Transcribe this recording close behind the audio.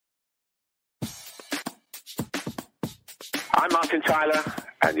I'm Martin Tyler,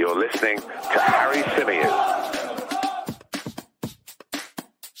 and you're listening to Harry Symeou.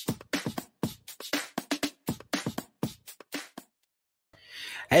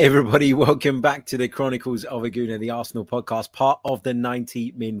 Hey everybody, welcome back to the Chronicles of a Gooner, the Arsenal podcast, part of the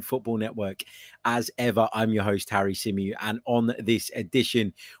 90 Min Football Network. As ever, I'm your host, Harry Symeou, and on this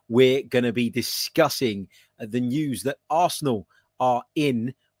edition, we're going to be discussing the news that Arsenal are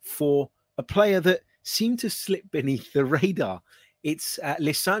in for a player that seemed to slip beneath the radar. It's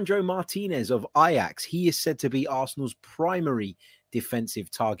Lisandro Martinez of Ajax. He is said to be Arsenal's primary defensive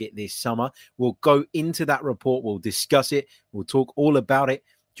target this summer. We'll go into that report. We'll discuss it. We'll talk all about it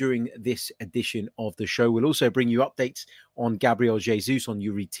during this edition of the show. We'll also bring you updates on Gabriel Jesus, on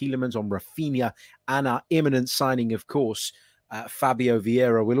Youri Tielemans, on Rafinha, and our imminent signing, of course, Fabio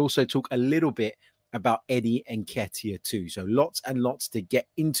Vieira. We'll also talk a little bit about Eddie Nketiah too. So lots and lots to get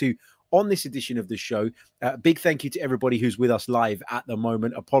into on this edition of the show. Big thank you to everybody who's with us live at the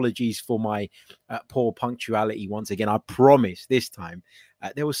moment. Apologies for my poor punctuality once again. I promise this time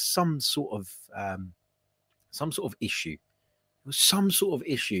there was some sort of issue. There was some sort of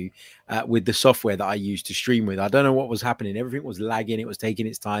issue with the software that I used to stream with. I don't know what was happening. Everything was lagging. It was taking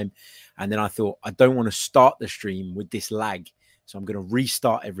its time. And then I thought, I don't want to start the stream with this lag. So I'm going to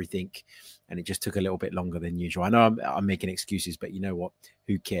restart everything. And it just took a little bit longer than usual. I know I'm making excuses, but you know what?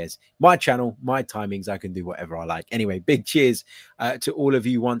 Who cares? My channel, my timings, I can do whatever I like. Anyway, big cheers to all of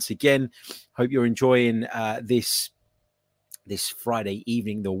you once again. Hope you're enjoying this Friday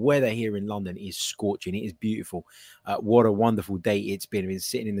evening. The weather here in London is scorching. It is beautiful. What a wonderful day it's been. I've been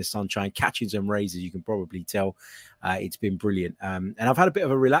sitting in the sunshine, catching some rays, as you can probably tell. It's been brilliant. And I've had a bit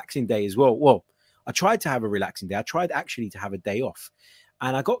of a relaxing day as well. Well, I tried to have a relaxing day. I tried actually to have a day off.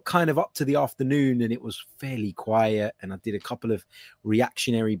 And I got kind of up to the afternoon and it was fairly quiet. And I did a couple of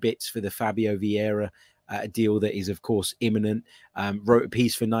reactionary bits for the Fabio Vieira deal that is, of course, imminent. Wrote a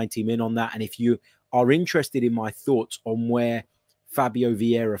piece for 90 Min on that. And if you are interested in my thoughts on where Fabio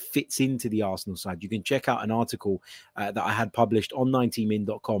Vieira fits into the Arsenal side, you can check out an article that I had published on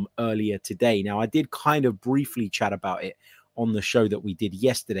 90min.com earlier today. Now, I did kind of briefly chat about it on the show that we did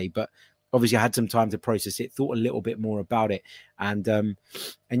yesterday, but obviously I had some time to process it, thought a little bit more about it. And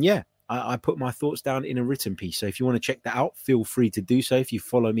yeah, I put my thoughts down in a written piece. So if you want to check that out, feel free to do so. If you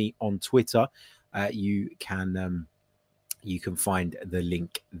follow me on Twitter, you can find the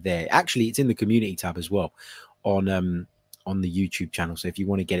link there. Actually, it's in the community tab as well on the YouTube channel. So if you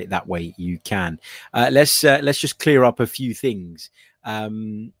want to get it that way, you can. Let's just clear up a few things.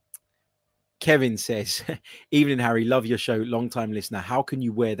 Kevin says, evening, Harry, love your show, long-time listener. How can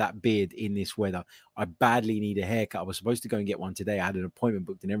you wear that beard in this weather? I badly need a haircut. I was supposed to go and get one today. I had an appointment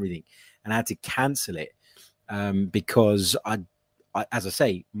booked and everything, and I had to cancel it because as I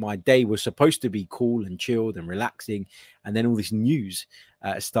say, my day was supposed to be cool and chilled and relaxing. And then all this news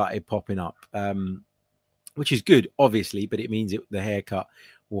started popping up, which is good, obviously, but it means the haircut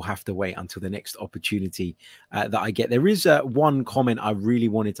will have to wait until the next opportunity that I get. There is one comment I really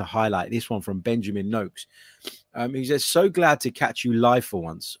wanted to highlight. This one from Benjamin Noakes. He says, so glad to catch you live for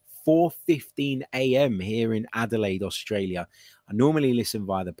once. 4:15 a.m. here in Adelaide, Australia. I normally listen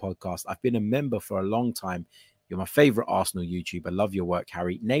via the podcast. I've been a member for a long time. You're my favorite Arsenal YouTuber. Love your work,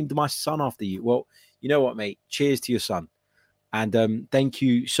 Harry. Named my son after you. Well, you know what, mate? Cheers to your son. And thank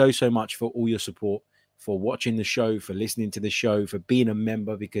you so much for all your support, for watching the show, for listening to the show, for being a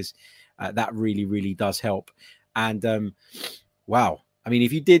member, because that really, really does help. And wow. I mean,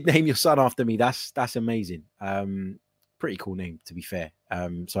 if you did name your son after me, that's amazing. Pretty cool name, to be fair.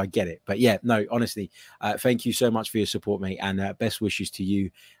 So I get it. But yeah, no, honestly, thank you so much for your support, mate. And best wishes to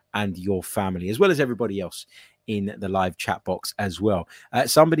you and your family, as well as everybody else in the live chat box as well.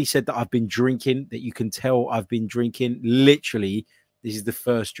 Somebody said that I've been drinking, that you can tell I've been drinking. Literally, this is the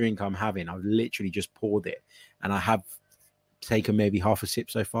first drink I'm having. I've literally just poured it, and I have taken maybe half a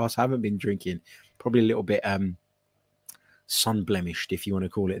sip so far. So I haven't been drinking. Probably a little bit sun blemished, if you want to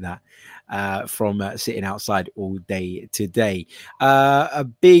call it that, from sitting outside all day today. A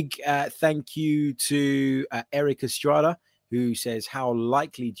big thank you to Eric Estrada, who says, how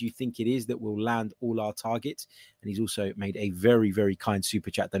likely do you think it is that we'll land all our targets? And he's also made a very, very kind super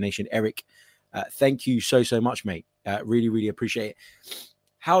chat donation. Eric, thank you so much, mate. Really, really appreciate it.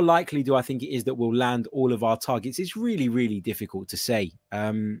 How likely do I think it is that we'll land all of our targets? It's really, really difficult to say.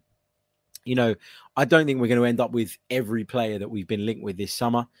 You know, I don't think we're going to end up with every player that we've been linked with this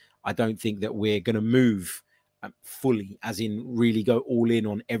summer. I don't think that we're going to move fully, as in really go all in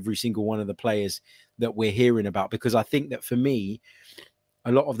on every single one of the players that we're hearing about, because I think that for me,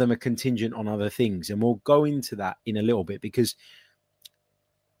 a lot of them are contingent on other things. And we'll go into that in a little bit, because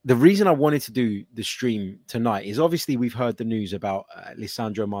the reason I wanted to do the stream tonight is obviously we've heard the news about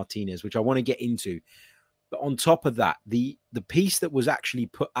Lisandro Martinez, which I want to get into. But on top of that, the piece that was actually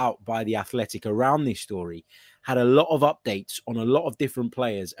put out by The Athletic around this story had a lot of updates on a lot of different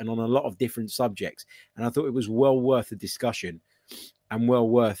players and on a lot of different subjects. And I thought it was well worth a discussion and well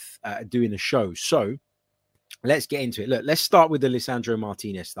worth doing a show. So let's get into it. Look, let's start with the Lisandro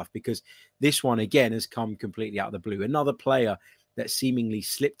Martinez stuff, because this one, again, has come completely out of the blue. Another player that seemingly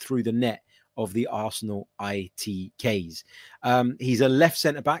slipped through the net of the Arsenal ITKs. He's a left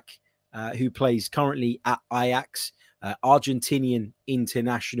centre-back who plays currently at Ajax, Argentinian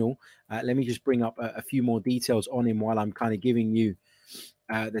international. Let me just bring up a few more details on him while I'm kind of giving you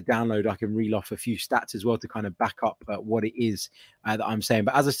the download. I can reel off a few stats as well to kind of back up what it is that I'm saying.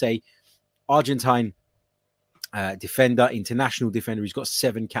 But as I say, Argentine defender, international defender. He's got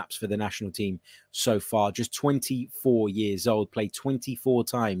 7 caps for the national team so far. Just 24 years old. Played 24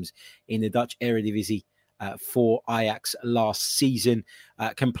 times in the Dutch Eredivisie for Ajax last season.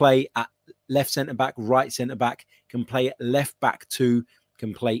 Can play at left centre-back, right centre-back. Can play at left-back too.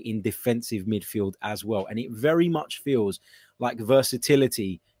 Can play in defensive midfield as well. And it very much feels like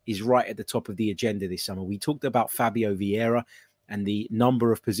versatility is right at the top of the agenda this summer. We talked about Fabio Vieira and the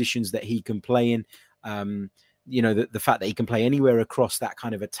number of positions that he can play in. The fact that he can play anywhere across that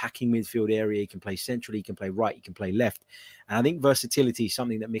kind of attacking midfield area. He can play centrally, he can play right, he can play left. And I think versatility is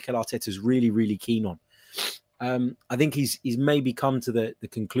something that Mikel Arteta is really, really keen on. I think he's maybe come to the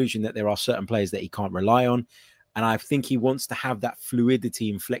conclusion that there are certain players that he can't rely on. And I think he wants to have that fluidity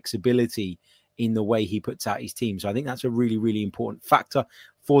and flexibility in the way he puts out his team. So I think that's a really, really important factor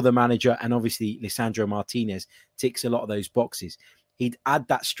for the manager. And obviously, Lisandro Martinez ticks a lot of those boxes. He'd add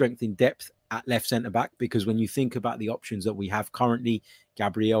that strength in depth at left centre-back, because when you think about the options that we have currently,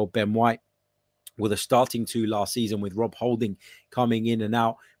 Gabriel, Ben White, were the starting 2 last season with Rob Holding coming in and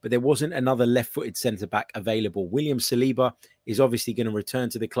out, but there wasn't another left-footed centre-back available. William Saliba is obviously going to return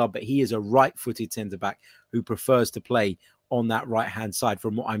to the club, but he is a right-footed centre-back who prefers to play on that right-hand side,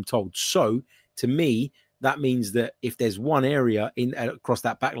 from what I'm told. So, to me, that means that if there's one area across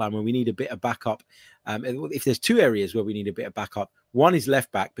that back line where we need a bit of backup, if there's 2 areas where we need a bit of backup, one is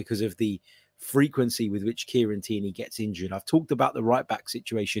left back because of the frequency with which Kieran Tierney gets injured. I've talked about the right back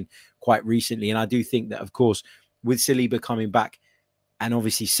situation quite recently, and I do think that, of course, with Saliba coming back and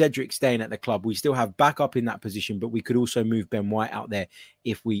obviously Cedric staying at the club, we still have backup in that position, but we could also move Ben White out there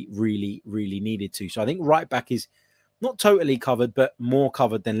if we really, really needed to. So I think right back is not totally covered, but more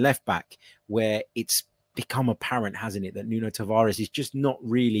covered than left back, where it's become apparent, hasn't it, that Nuno Tavares is just not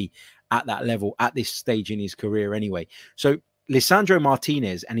really at that level at this stage in his career anyway. So Lisandro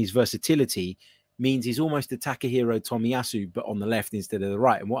Martinez and his versatility means he's almost a Takahiro Tomiyasu, but on the left instead of the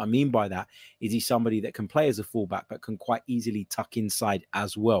right. And what I mean by that is he's somebody that can play as a fullback, but can quite easily tuck inside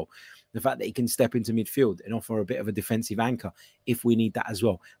as well. The fact that he can step into midfield and offer a bit of a defensive anchor if we need that as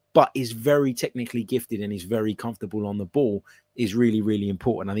well, but is very technically gifted and is very comfortable on the ball, is really, really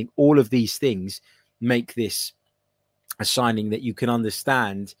important. I think all of these things make this a signing that you can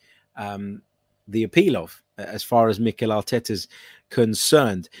understand the appeal of, as far as Mikel Arteta's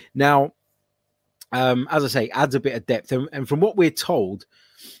concerned. Now, as I say, adds a bit of depth. And from what we're told,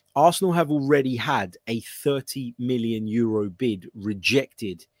 Arsenal have already had a 30 million euro bid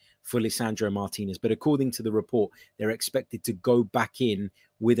rejected for Lisandro Martinez. But according to the report, they're expected to go back in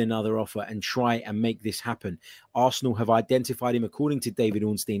with another offer and try and make this happen. Arsenal have identified him, according to David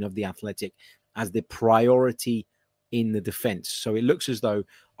Ornstein of The Athletic, as the priority in the defence. So it looks as though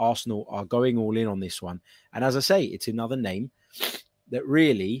Arsenal are going all in on this one. And as I say, it's another name that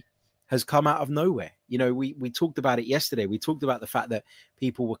really has come out of nowhere. You know, we talked about it yesterday. We talked about the fact that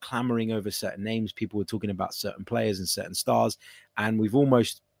people were clamoring over certain names. People were talking about certain players and certain stars. And we've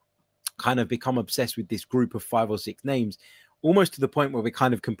almost kind of become obsessed with this group of 5 or 6 names, almost to the point where we're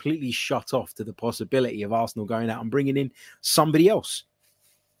kind of completely shut off to the possibility of Arsenal going out and bringing in somebody else.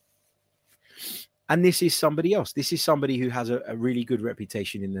 And this is somebody else. This is somebody who has a really good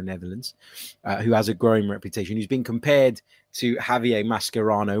reputation in the Netherlands, who has a growing reputation, who's been compared to Javier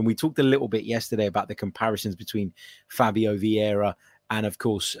Mascherano. And we talked a little bit yesterday about the comparisons between Fabio Vieira and, of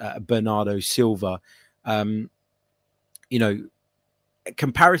course, Bernardo Silva.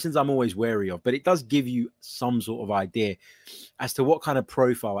 Comparisons I'm always wary of, but it does give you some sort of idea as to what kind of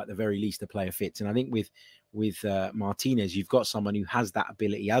profile, at the very least, a player fits. And I think with Martinez, you've got someone who has that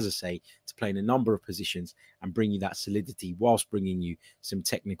ability, as I say, to play in a number of positions and bring you that solidity whilst bringing you some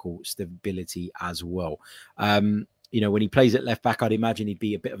technical stability as well. When he plays at left back, I'd imagine he'd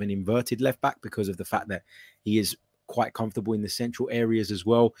be a bit of an inverted left back because of the fact that he is quite comfortable in the central areas as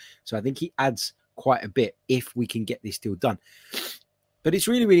well. So I think he adds quite a bit if we can get this deal done. But it's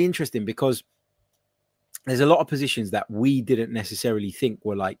really, really interesting because there's a lot of positions that we didn't necessarily think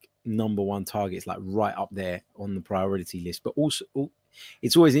were like number one targets, like right up there on the priority list. But also,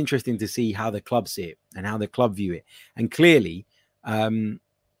 it's always interesting to see how the club see it and how the club view it. And clearly, it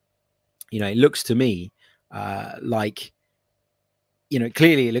looks to me like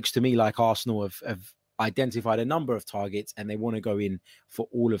Arsenal have identified a number of targets and they want to go in for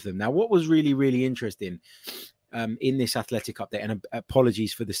all of them. Now, what was really, really interesting in this Athletic update, and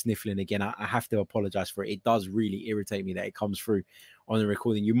apologies for the sniffling again, I have to apologize for it. It does really irritate me that it comes through on the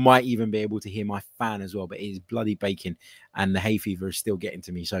recording. You might even be able to hear my fan as well, but it is bloody baking and the hay fever is still getting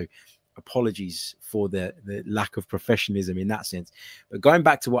to me. So apologies for the lack of professionalism in that sense. But going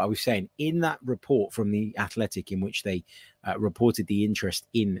back to what I was saying, in that report from the Athletic in which they reported the interest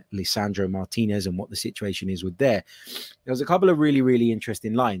in Lisandro Martinez and what the situation is with there was a couple of really, really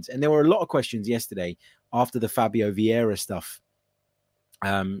interesting lines. And there were a lot of questions yesterday after the Fabio Vieira stuff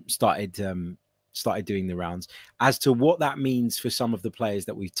started doing the rounds as to what that means for some of the players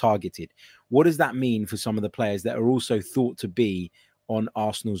that we've targeted. What does that mean for some of the players that are also thought to be on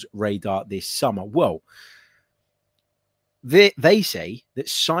Arsenal's radar this summer? Well, they say that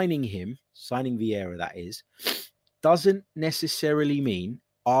signing Vieira, that is, doesn't necessarily mean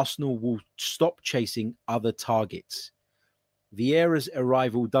Arsenal will stop chasing other targets. Vieira's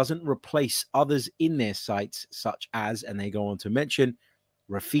arrival doesn't replace others in their sights, such as, and they go on to mention,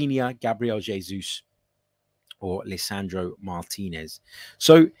 Rafinha, Gabriel Jesus, or Lisandro Martinez.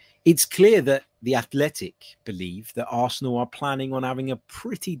 So it's clear that the Athletic believe that Arsenal are planning on having a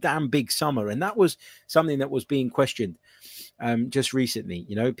pretty damn big summer. And that was something that was being questioned just recently.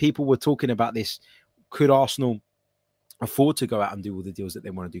 People were talking about this. Could Arsenal afford to go out and do all the deals that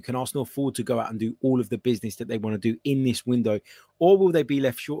they want to do? Can Arsenal afford to go out and do all of the business that they want to do in this window? Or will they be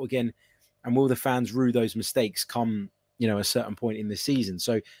left short again? And will the fans rue those mistakes come, a certain point in the season?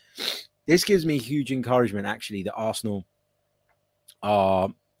 So this gives me huge encouragement, actually, that Arsenal are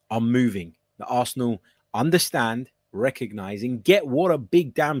moving, that Arsenal understand, recognizing, get what a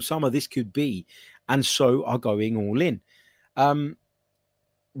big damn summer this could be, and so are going all in.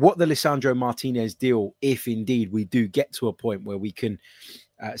 What the Lisandro Martinez deal, if indeed we do get to a point where we can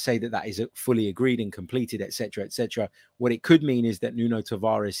say that is fully agreed and completed, etc., what it could mean is that Nuno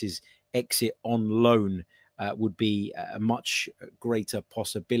Tavares' exit on loan would be a much greater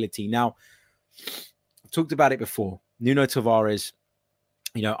possibility. Now, I've talked about it before. Nuno Tavares,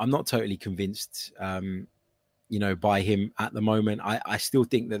 I'm not totally convinced, by him at the moment. I still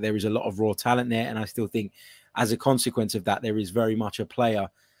think that there is a lot of raw talent there. And I still think as a consequence of that, there is very much a player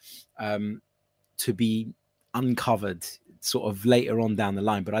to be uncovered sort of later on down the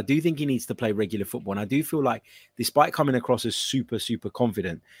line. But I do think he needs to play regular football. And I do feel like, despite coming across as super, super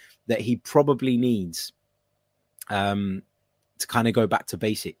confident, that he probably needs to kind of go back to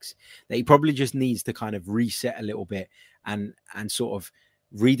basics, that he probably just needs to kind of reset a little bit and sort of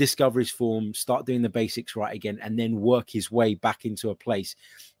rediscover his form, start doing the basics right again, and then work his way back into a place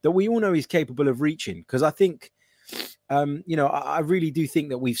that we all know he's capable of reaching. Because I think, I really do think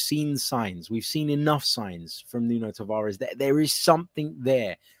that we've seen enough signs from Nuno Tavares that there is something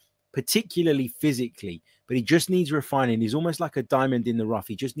there, particularly physically, but he just needs refining. He's almost like a diamond in the rough.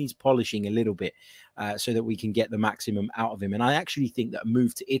 He just needs polishing a little bit so that we can get the maximum out of him. And I actually think that a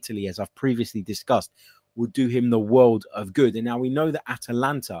move to Italy, as I've previously discussed, would do him the world of good. And now we know that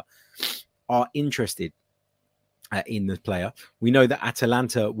Atalanta are interested in the player. We know that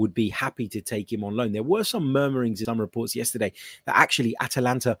Atalanta would be happy to take him on loan. There were some murmurings in some reports yesterday that actually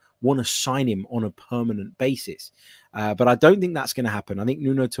Atalanta want to sign him on a permanent basis. But I don't think that's going to happen. I think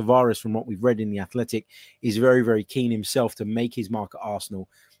Nuno Tavares, from what we've read in The Athletic, is very, very keen himself to make his mark at Arsenal.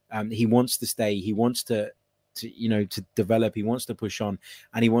 He wants to stay. He wants to develop. He wants to push on,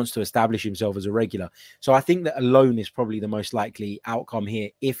 and he wants to establish himself as a regular. So I think that a loan is probably the most likely outcome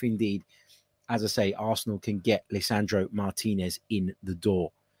here, if indeed, as I say, Arsenal can get Lisandro Martinez in the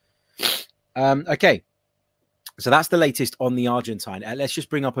door. Okay, so that's the latest on the Argentine. Let's just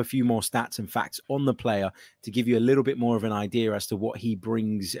bring up a few more stats and facts on the player to give you a little bit more of an idea as to what he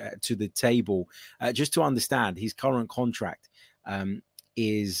brings to the table. Just to understand, his current contract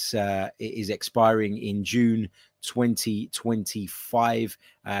is expiring in June 2025.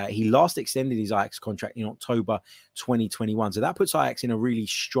 He last extended his Ajax contract in October 2021. So that puts Ajax in a really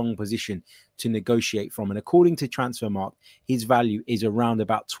strong position to negotiate from. And according to Transfermarkt, his value is around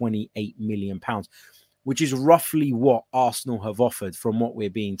about £28 million, which is roughly what Arsenal have offered from what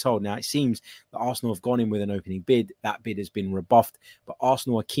we're being told. Now, it seems that Arsenal have gone in with an opening bid. That bid has been rebuffed, but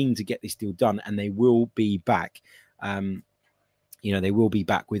Arsenal are keen to get this deal done, and they will be back you know, they will be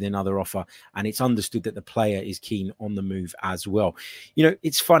back with another offer, and it's understood that the player is keen on the move as well. You know,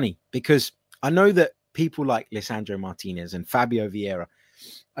 it's funny because I know that people like Lisandro Martinez and Fabio Vieira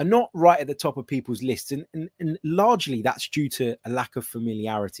are not right at the top of people's lists. And largely that's due to a lack of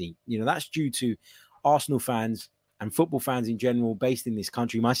familiarity. You know, that's due to Arsenal fans and football fans in general based in this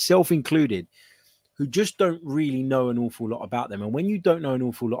country, myself included, who just don't really know an awful lot about them. And when you don't know an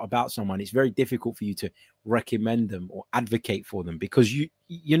awful lot about someone, it's very difficult for you to recommend them or advocate for them because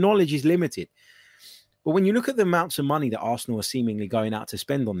your knowledge is limited. But when you look at the amounts of money that Arsenal are seemingly going out to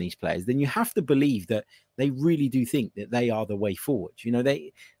spend on these players, then you have to believe that they really do think that they are the way forward. You know,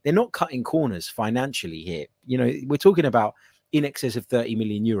 they're not cutting corners financially here. You know, we're talking about in excess of 30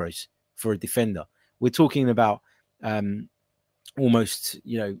 million euros for a defender. We're talking about almost,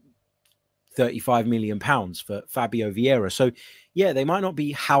 you know, 35 million pounds for Fabio Vieira. So yeah, they might not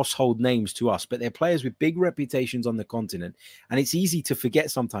be household names to us, but they're players with big reputations on the continent. And it's easy to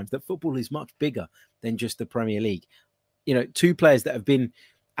forget sometimes that football is much bigger than just the Premier League. You know, two players that have been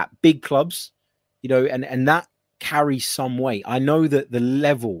at big clubs, you know, and that carries some weight. I know that the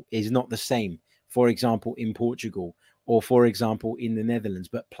level is not the same, for example, in Portugal or for example, in the Netherlands,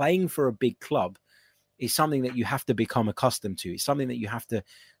 but playing for a big club is something that you have to become accustomed to. It's something that you have to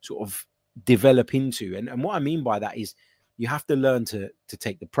sort of develop into. And what I mean by that is you have to learn to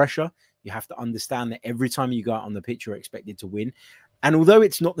take the pressure. You have to understand that every time you go out on the pitch, you're expected to win. And although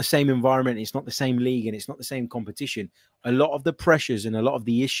it's not the same environment, it's not the same league, and it's not the same competition, a lot of the pressures and a lot of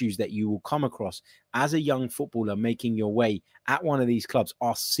the issues that you will come across as a young footballer making your way at one of these clubs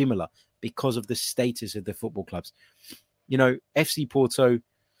are similar because of the status of the football clubs. You know, FC Porto,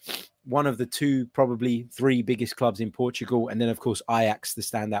 one of the two, probably three biggest clubs in Portugal. And then, of course, Ajax, the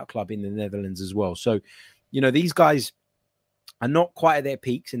standout club in the Netherlands as well. So, you know, these guys are not quite at their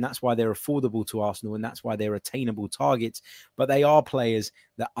peaks, and that's why they're affordable to Arsenal, and that's why they're attainable targets. But they are players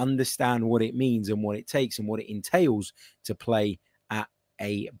that understand what it means and what it takes and what it entails to play at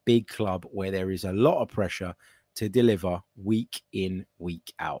a big club where there is a lot of pressure to deliver week in,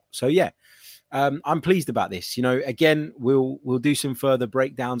 week out. So, yeah. I'm pleased about this. You know, again, we'll do some further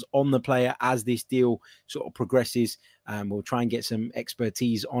breakdowns on the player as this deal sort of progresses. We'll try and get some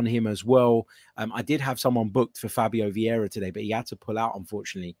expertise on him as well. I did have someone booked for Fabio Vieira today, but he had to pull out,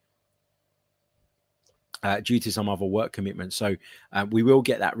 unfortunately, due to some other work commitments. So we will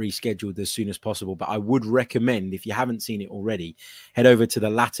get that rescheduled as soon as possible. But I would recommend, if you haven't seen it already, head over to the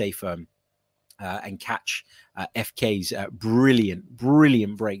Latte Firm and catch FK's brilliant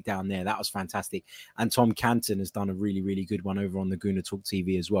breakdown there. That was fantastic. And Tom Canton has done a really, really good one over on the Gooner Talk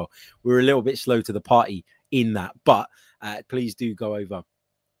TV as well. We're a little bit slow to the party in that, but please do go over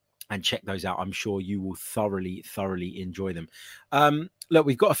and check those out. I'm sure you will thoroughly enjoy them. Look,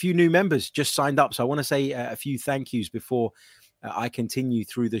 we've got a few new members just signed up, so I want to say a few thank yous before I continue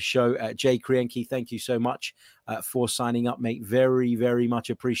through the show. Jay Krienke, thank you so much for signing up, mate. Very, very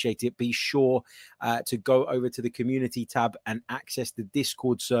much appreciate it. Be sure to go over to the community tab and access the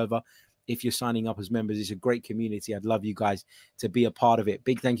Discord server if you're signing up as members. It's a great community. I'd love you guys to be a part of it.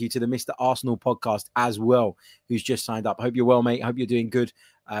 Big thank you to the Mr. Arsenal podcast as well, who's just signed up. Hope you're well, mate. Hope you're doing good.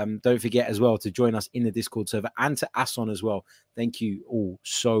 Don't forget as well to join us in the Discord server, and to Ason as well. Thank you all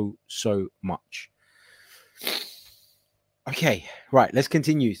so much. Okay, right. Let's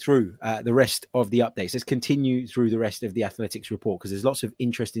continue through the rest of the updates. Let's continue through the rest of the Athletics report because there's lots of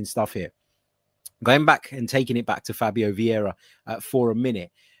interesting stuff here. Going back and taking it back to Fabio Vieira for a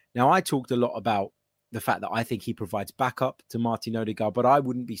minute. Now, I talked a lot about the fact that I think he provides backup to Martin Odegaard, but I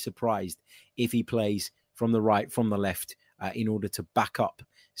wouldn't be surprised if he plays from the right, from the left, in order to back up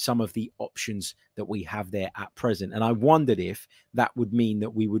some of the options that we have there at present. And I wondered if that would mean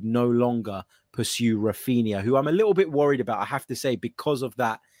that we would no longer pursue Rafinha, who I'm a little bit worried about, I have to say, because of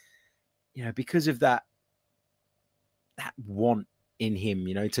that, you know, because of that want in him,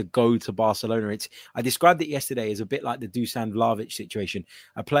 you know, to go to Barcelona. I described it yesterday as a bit like the Dusan Vlahovic situation,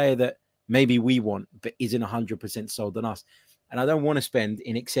 a player that maybe we want, but isn't 100% sold on us. And I don't want to spend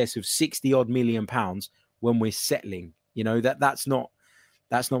in excess of 60 odd million pounds when we're settling, you know, that's not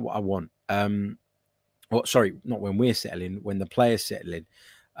what I want. Well, sorry, not when we're settling, when the player's settling,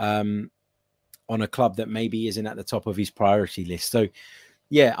 on a club that maybe isn't at the top of his priority list. So,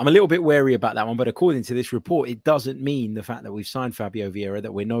 yeah, I'm a little bit wary about that one. But according to this report, it doesn't mean the fact that we've signed Fabio Vieira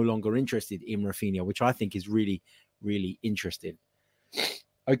that we're no longer interested in Rafinha, which I think is really, really interesting.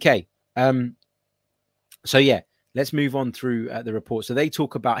 Okay. So, yeah, let's move on through the report. So they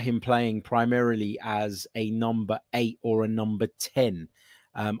talk about him playing primarily as a number 8 or a number 10.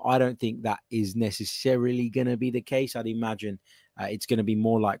 I don't think that is necessarily going to be the case. I'd imagine it's going to be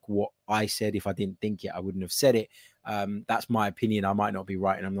more like what I said. If I didn't think it, I wouldn't have said it. That's my opinion. I might not be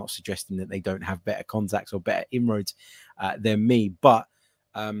right, and I'm not suggesting that they don't have better contacts or better inroads than me. But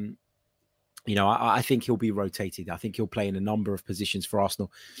I think he'll be rotated. I think he'll play in a number of positions for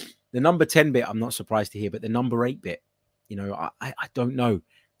Arsenal. The number 10 bit, I'm not surprised to hear, but the number 8 bit, I don't know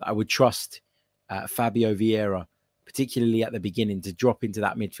that I would trust Fabio Vieira, particularly at the beginning, to drop into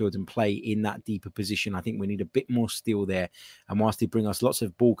that midfield and play in that deeper position. I think we need a bit more steel there. And whilst they bring us lots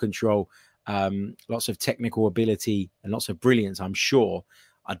of ball control, lots of technical ability and lots of brilliance, I'm sure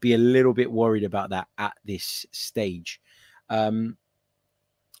I'd be a little bit worried about that at this stage.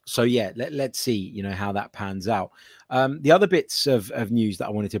 So yeah, let's see, how that pans out. The other bits of news that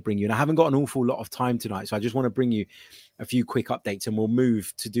I wanted to bring you, and I haven't got an awful lot of time tonight, so I just want to bring you a few quick updates, and we'll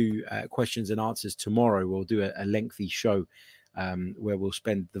move to do questions and answers tomorrow. We'll do a lengthy show where we'll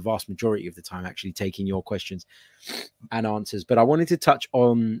spend the vast majority of the time actually taking your questions and answers. But I wanted to touch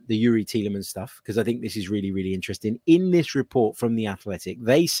on the Youri Tielemans stuff because I think this is really, really interesting. In this report from The Athletic,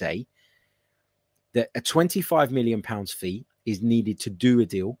 they say that a £25 million fee is needed to do a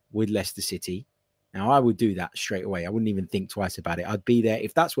deal with Leicester City. Now, I would do that straight away. I wouldn't even think twice about it. I'd be there.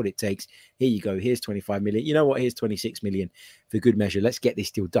 If that's what it takes, here you go. Here's 25 million. You know what? Here's 26 million for good measure. Let's get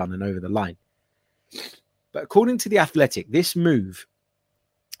this deal done and over the line. But according to The Athletic, this move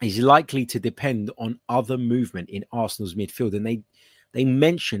is likely to depend on other movement in Arsenal's midfield. And they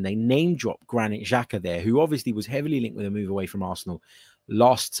name drop Granit Xhaka there, who obviously was heavily linked with a move away from Arsenal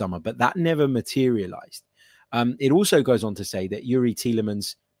last summer, but that never materialized. It also goes on to say that Youri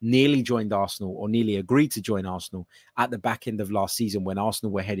Tielemans nearly joined Arsenal, or nearly agreed to join Arsenal at the back end of last season when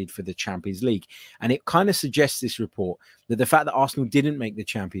Arsenal were headed for the Champions League. And it kind of suggests, this report, that the fact that Arsenal didn't make the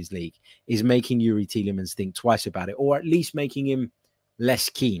Champions League is making Youri Tielemans think twice about it, or at least making him less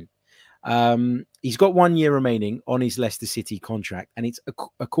keen. He's got 1 year remaining on his Leicester City contract, and it's,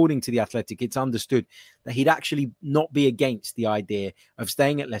 according to The Athletic, it's understood that he'd actually not be against the idea of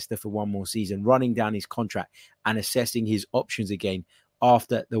staying at Leicester for one more season, running down his contract and assessing his options again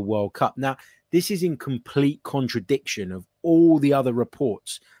after the World Cup. Now, this is in complete contradiction of all the other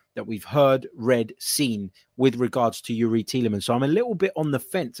reports that we've heard, read, seen with regards to Youri Tielemans. So I'm a little bit on the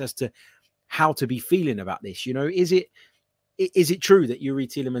fence as to how to be feeling about this. Is it true that Youri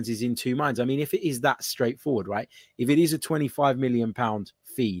Tielemans is in two minds? I mean, if it is that straightforward, right? If it is a £25 million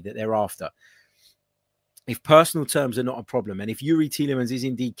fee that they're after, if personal terms are not a problem, and if Youri Tielemans is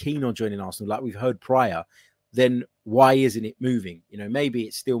indeed keen on joining Arsenal, like we've heard prior, then why isn't it moving? Maybe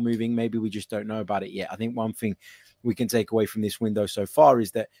it's still moving. Maybe we just don't know about it yet. I think one thing we can take away from this window so far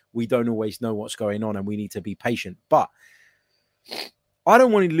is that we don't always know what's going on and we need to be patient. But I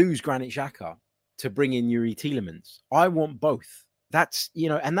don't want to lose Granit Xhaka to bring in Youri Tielemans. I want both. That's,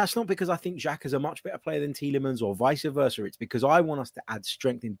 and that's not because I think Xhaka's a much better player than Tielemans or vice versa. It's because I want us to add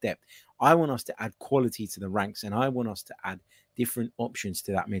strength in depth. I want us to add quality to the ranks, and I want us to add different options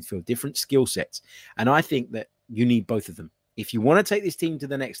to that midfield, different skill sets. And I think that you need both of them. If you want to take this team to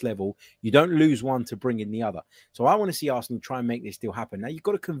the next level, you don't lose one to bring in the other. So I want to see Arsenal try and make this deal happen. Now, you've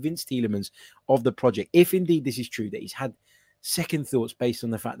got to convince Tielemans of the project. If indeed this is true, that he's had second thoughts based on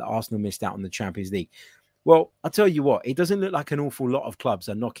the fact that Arsenal missed out on the Champions League. Well, I'll tell you what, it doesn't look like an awful lot of clubs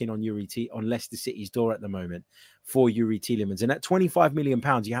are knocking on on Leicester City's door at the moment for Youri Tielemans. And at £25 million,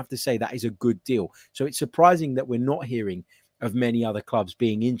 you have to say that is a good deal. So it's surprising that we're not hearing of many other clubs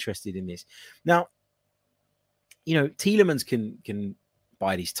being interested in this. Now, Tielemans can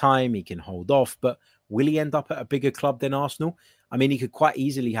bide his time, he can hold off, but will he end up at a bigger club than Arsenal? I mean, he could quite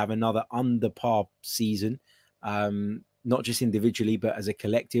easily have another under par season, not just individually, but as a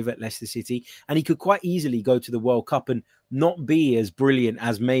collective at Leicester City. And he could quite easily go to the World Cup and not be as brilliant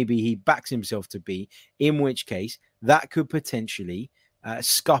as maybe he backs himself to be, in which case that could potentially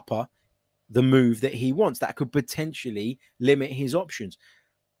scupper the move that he wants. That could potentially limit his options.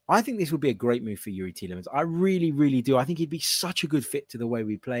 I think this would be a great move for Youri Tielemans. I really, really do. I think he'd be such a good fit to the way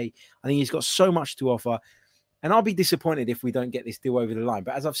we play. I think he's got so much to offer. And I'll be disappointed if we don't get this deal over the line.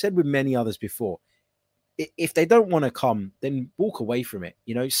 But as I've said with many others before, if they don't want to come, then walk away from it.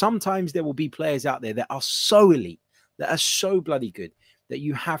 Sometimes there will be players out there that are so elite, that are so bloody good, that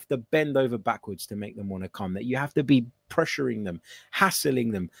you have to bend over backwards to make them want to come, that you have to be pressuring them,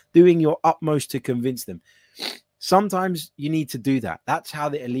 hassling them, doing your utmost to convince them. Sometimes you need to do that. That's how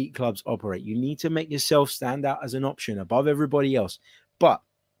the elite clubs operate. You need to make yourself stand out as an option above everybody else. But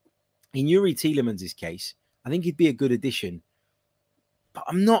in Youri Tielemans' case, I think he'd be a good addition. But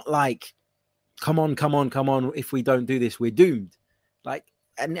I'm not like, come on. If we don't do this, we're doomed.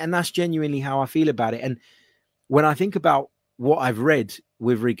 And that's genuinely how I feel about it. And when I think about what I've read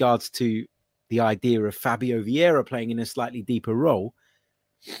with regards to the idea of Fabio Vieira playing in a slightly deeper role,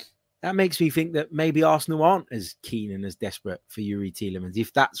 that makes me think that maybe Arsenal aren't as keen and as desperate for Youri Tielemans,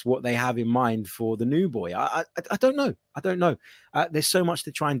 if that's what they have in mind for the new boy. I don't know. I don't know. There's so much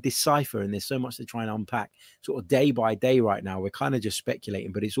to try and decipher, and there's so much to try and unpack sort of day by day right now. We're kind of just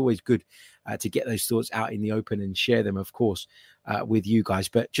speculating, but it's always good to get those thoughts out in the open and share them, of course, with you guys.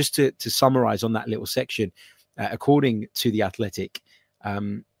 But just to summarize on that little section, according to The Athletic,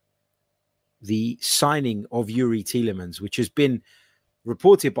 the signing of Youri Tielemans, which has been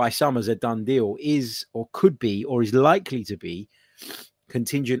reported by some as a done deal, is or could be or is likely to be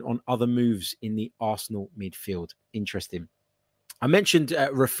contingent on other moves in the Arsenal midfield. Interesting. I mentioned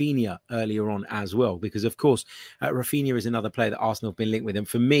Rafinha earlier on as well, because, of course, Rafinha is another player that Arsenal have been linked with. And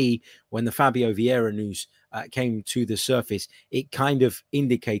for me, when the Fabio Vieira news came to the surface, it kind of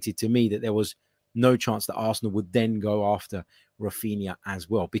indicated to me that there was no chance that Arsenal would then go after Rafinha as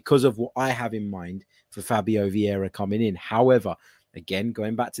well, because of what I have in mind for Fabio Vieira coming in. However, again,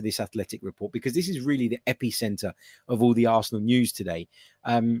 going back to this Athletic report, because this is really the epicenter of all the Arsenal news today,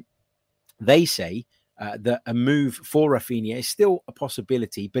 they say that a move for Rafinha is still a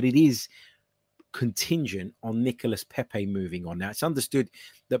possibility, but it is contingent on Nicolas Pepe moving on. Now, it's understood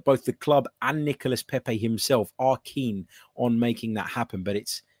that both the club and Nicolas Pepe himself are keen on making that happen, but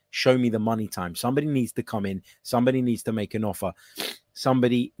it's show me the money time. Somebody needs to come in. Somebody needs to make an offer.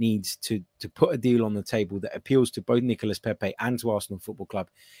 Somebody needs to put a deal on the table that appeals to both Nicolas Pepe and to Arsenal Football Club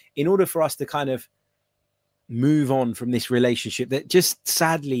in order for us to kind of move on from this relationship that just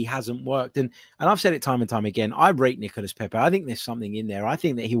sadly hasn't worked. And I've said it time and time again, I rate Nicolas Pepe. I think there's something in there. I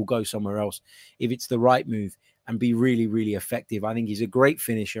think that he will go somewhere else if it's the right move and be really, really effective. I think he's a great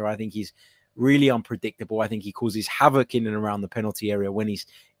finisher. I think he's really unpredictable. I think he causes havoc in and around the penalty area when he's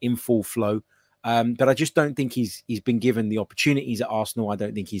in full flow. But I just don't think he's been given the opportunities at Arsenal. I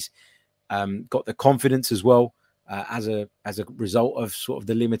don't think he's got the confidence as well as a result of sort of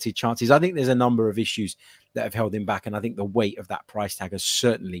the limited chances. I think there's a number of issues that have held him back, and I think the weight of that price tag has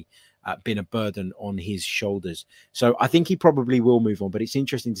certainly been a burden on his shoulders. So I think he probably will move on, but it's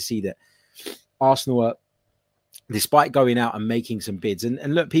interesting to see that Arsenal are, despite going out and making some bids,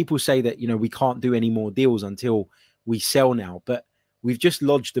 and look, people say that, you know, we can't do any more deals until we sell now, but we've just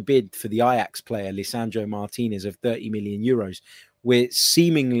lodged a bid for the Ajax player, Lisandro Martinez, of 30 million euros. We're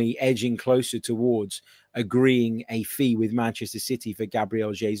seemingly edging closer towards agreeing a fee with Manchester City for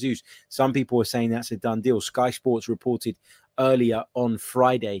Gabriel Jesus. Some people are saying that's a done deal. Sky Sports reported earlier on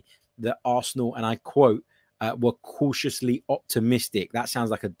Friday that Arsenal, and I quote, were cautiously optimistic. That sounds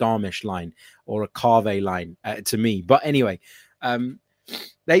like a Darmish line or a Carve line to me. But anyway,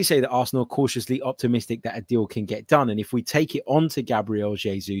 they say that Arsenal are cautiously optimistic that a deal can get done. And if we take it on to Gabriel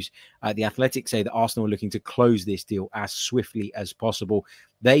Jesus, the Athletic say that Arsenal are looking to close this deal as swiftly as possible.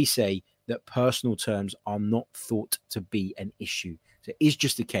 They say that personal terms are not thought to be an issue. So it is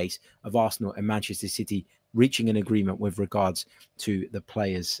just a case of Arsenal and Manchester City reaching an agreement with regards to the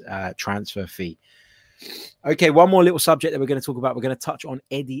player's transfer fee. Okay, one more little subject that we're going to talk about. We're going to touch on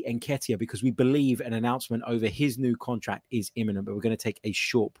Eddie Nketiah, because we believe an announcement over his new contract is imminent, but we're going to take a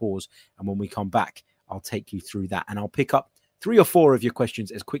short pause. And when we come back, I'll take you through that, and I'll pick up 3 or 4 of your questions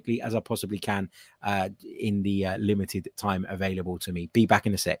as quickly as I possibly can in the limited time available to me. Be back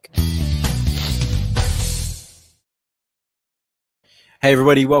in a sec. Hey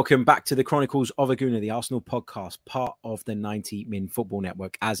everybody, welcome back to the Chronicles of Aguna, the Arsenal podcast, part of the 90 Min Football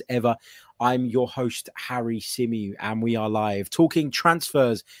Network. As ever, I'm your host, Harry Symeou, and we are live talking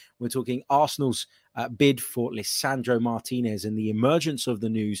transfers. We're talking Arsenal's bid for Lisandro Martinez and the emergence of the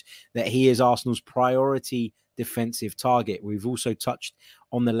news that he is Arsenal's priority defensive target. We've also touched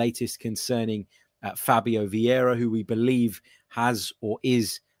on the latest concerning Fabio Vieira, who we believe has or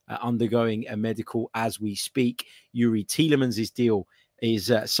is undergoing a medical as we speak. Youri Tielemans' deal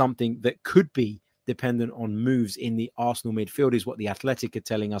is something that could be dependent on moves in the Arsenal midfield, is what the Athletic are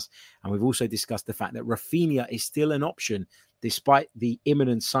telling us. And we've also discussed the fact that Rafinha is still an option despite the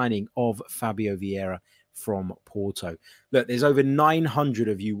imminent signing of Fabio Vieira from Porto. Look, there's over 900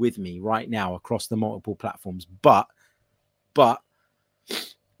 of you with me right now across the multiple platforms, but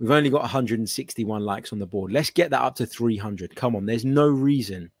we've only got 161 likes on the board. Let's get that up to 300. Come on, there's no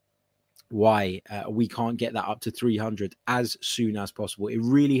reason why we can't get that up to 300 as soon as possible. It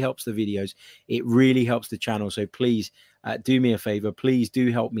really helps the videos. It really helps the channel. So please do me a favor. Please do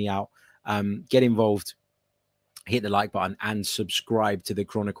help me out. Get involved. Hit the like button and subscribe to the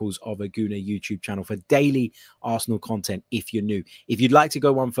Chronicles of Aguna YouTube channel for daily Arsenal content if you're new. If you'd like to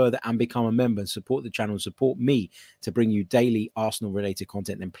go one further and become a member and support the channel, support me to bring you daily Arsenal related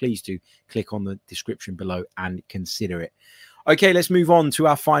content, then please do click on the description below and consider it. Okay, let's move on to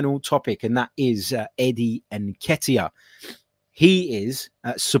our final topic, and that is Eddie Nketiah. he is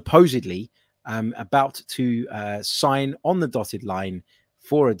supposedly about to sign on the dotted line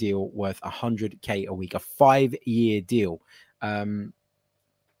for a deal worth 100K a week, a 5-year deal.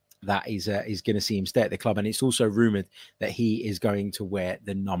 That is going to see him stay at the club. And it's also rumored that he is going to wear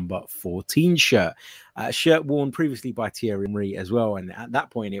the number 14 shirt, shirt worn previously by Thierry as well. And at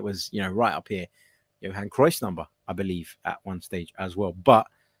that point, it was, right up here, Johan Cruyff's number, I believe, at one stage as well. But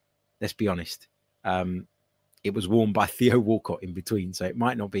let's be honest, it was worn by Theo Walcott in between. So it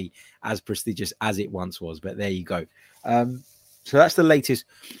might not be as prestigious as it once was, but there you go. So that's the latest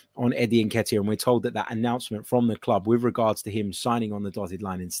on Eddie Nketiah, and we're told that announcement from the club with regards to him signing on the dotted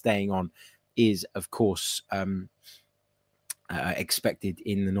line and staying on is, of course, expected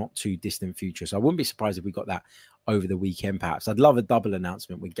in the not too distant future. So I wouldn't be surprised if we got that over the weekend, perhaps. I'd love a double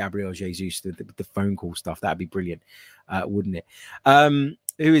announcement with Gabriel Jesus, the phone call stuff. That'd be brilliant, wouldn't it?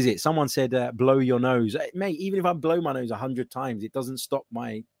 Who is it? Someone said, blow your nose. Mate, even if I blow my nose 100 times, it doesn't stop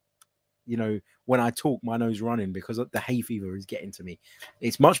my... when I talk, my nose running because the hay fever is getting to me.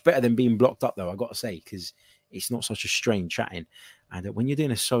 It's much better than being blocked up, though, I got to say, because it's not such a strain chatting. And when you're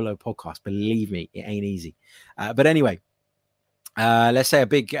doing a solo podcast, believe me, it ain't easy. But anyway, let's say a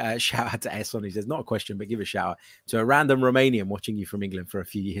big shout out to Esson, who says, not a question, but give a shout out to a random Romanian watching you from England for a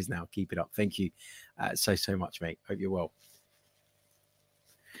few years now. Keep it up. Thank you so much, mate. Hope you're well.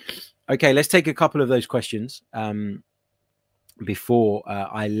 Okay, let's take a couple of those questions. Before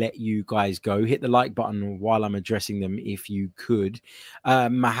I let you guys go, hit the like button while I'm addressing them if you could.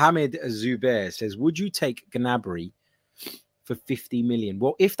 Mohamed Zubair says, would you take Gnabry for 50 million?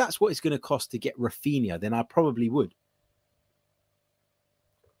 Well, if that's what it's going to cost to get Rafinha, then I probably would.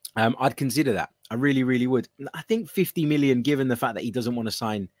 I'd consider that. I really, really would. I think 50 million, given the fact that he doesn't want to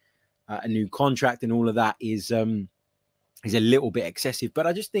sign a new contract and all of that, is a little bit excessive. But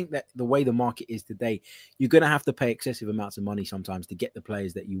I just think that the way the market is today, you're going to have to pay excessive amounts of money sometimes to get the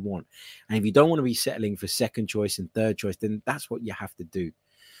players that you want. And if you don't want to be settling for second choice and third choice, then that's what you have to do.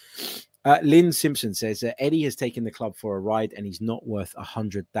 Lynn Simpson says, Eddie has taken the club for a ride and he's not worth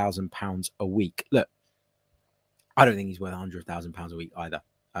 £100,000 a week. Look, I don't think he's worth £100,000 a week either.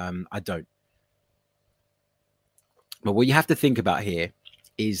 I don't. But what you have to think about here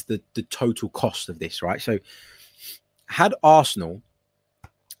is the total cost of this, right? So had Arsenal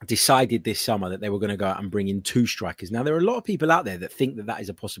decided this summer that they were going to go out and bring in 2 strikers. Now, there are a lot of people out there that think that is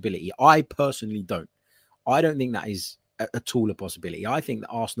a possibility. I personally don't. I don't think that is at all a possibility. I think that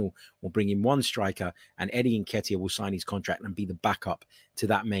Arsenal will bring in 1 striker and Eddie Nketiah will sign his contract and be the backup to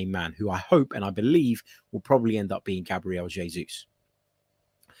that main man, who I hope and I believe will probably end up being Gabriel Jesus.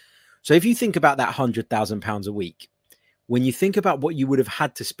 So if you think about that £100,000 a week, when you think about what you would have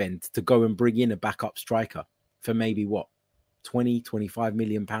had to spend to go and bring in a backup striker for maybe 25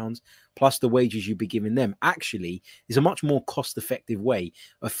 million pounds plus the wages you'd be giving them, actually is a much more cost-effective way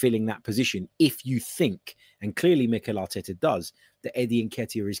of filling that position if you think, and clearly Mikel Arteta does, that Eddie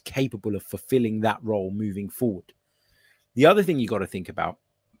Nketiah is capable of fulfilling that role moving forward. The other thing you got to think about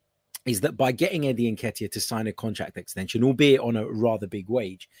is that by getting Eddie Nketiah to sign a contract extension, albeit on a rather big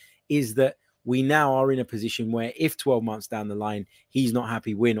wage, is that we now are in a position where if 12 months down the line, he's not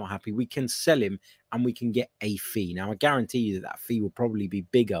happy, we're not happy, we can sell him and we can get a fee. Now, I guarantee you that fee will probably be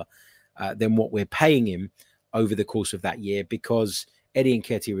bigger than what we're paying him over the course of that year, because Eddie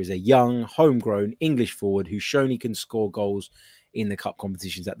Nketiah is a young, homegrown English forward who's shown he can score goals in the cup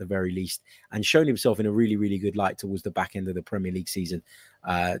competitions at the very least, and shown himself in a really, really good light towards the back end of the Premier League season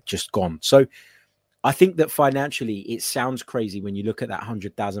just gone. So I think that financially it sounds crazy when you look at that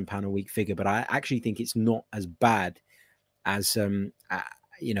 £100,000 a week figure, but I actually think it's not as bad as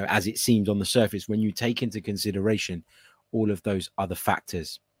as it seems on the surface when you take into consideration all of those other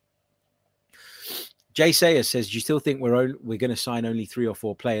factors. Jay Sayer says, do you still think we're going to sign only 3 or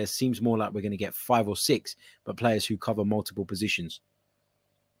 4 players? Seems more like we're going to get 5 or 6, but players who cover multiple positions.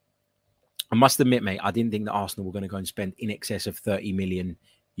 I must admit, mate, I didn't think that Arsenal were going to go and spend in excess of 30 million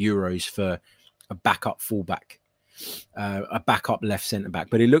euros for a backup fullback, a backup left centre back.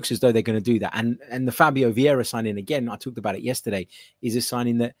 But it looks as though they're going to do that. And the Fabio Vieira signing, again, I talked about it yesterday, is a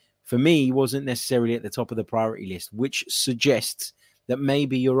signing that for me wasn't necessarily at the top of the priority list, which suggests that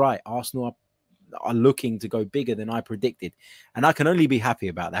maybe you're right. Arsenal are looking to go bigger than I predicted. And I can only be happy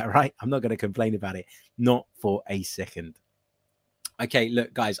about that, right? I'm not going to complain about it. Not for a second. Okay,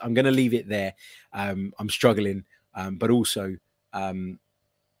 look, guys, I'm going to leave it there. I'm struggling, but also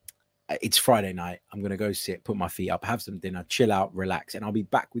it's Friday night. I'm going to go sit, put my feet up, have some dinner, chill out, relax. And I'll be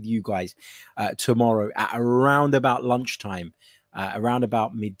back with you guys tomorrow at around about lunchtime around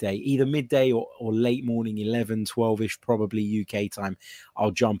about midday, either midday or late morning, 11, 12-ish, probably UK time.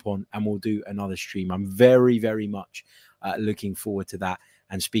 I'll jump on and we'll do another stream. I'm very, very much looking forward to that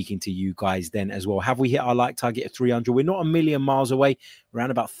and speaking to you guys then as well. Have we hit our like target of 300? We're not a million miles away,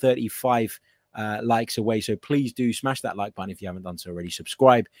 around about 35 likes away. So please do smash that like button if you haven't done so already.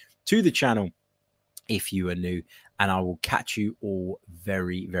 Subscribe to the channel if you are new, and I will catch you all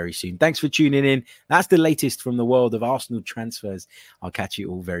very, very soon. Thanks for tuning in. That's the latest from the world of Arsenal transfers. I'll catch you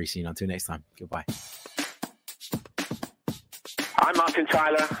all very soon. Until next time, goodbye. I'm Martin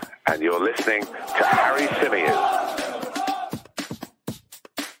Tyler, and you're listening to Harry Symeou.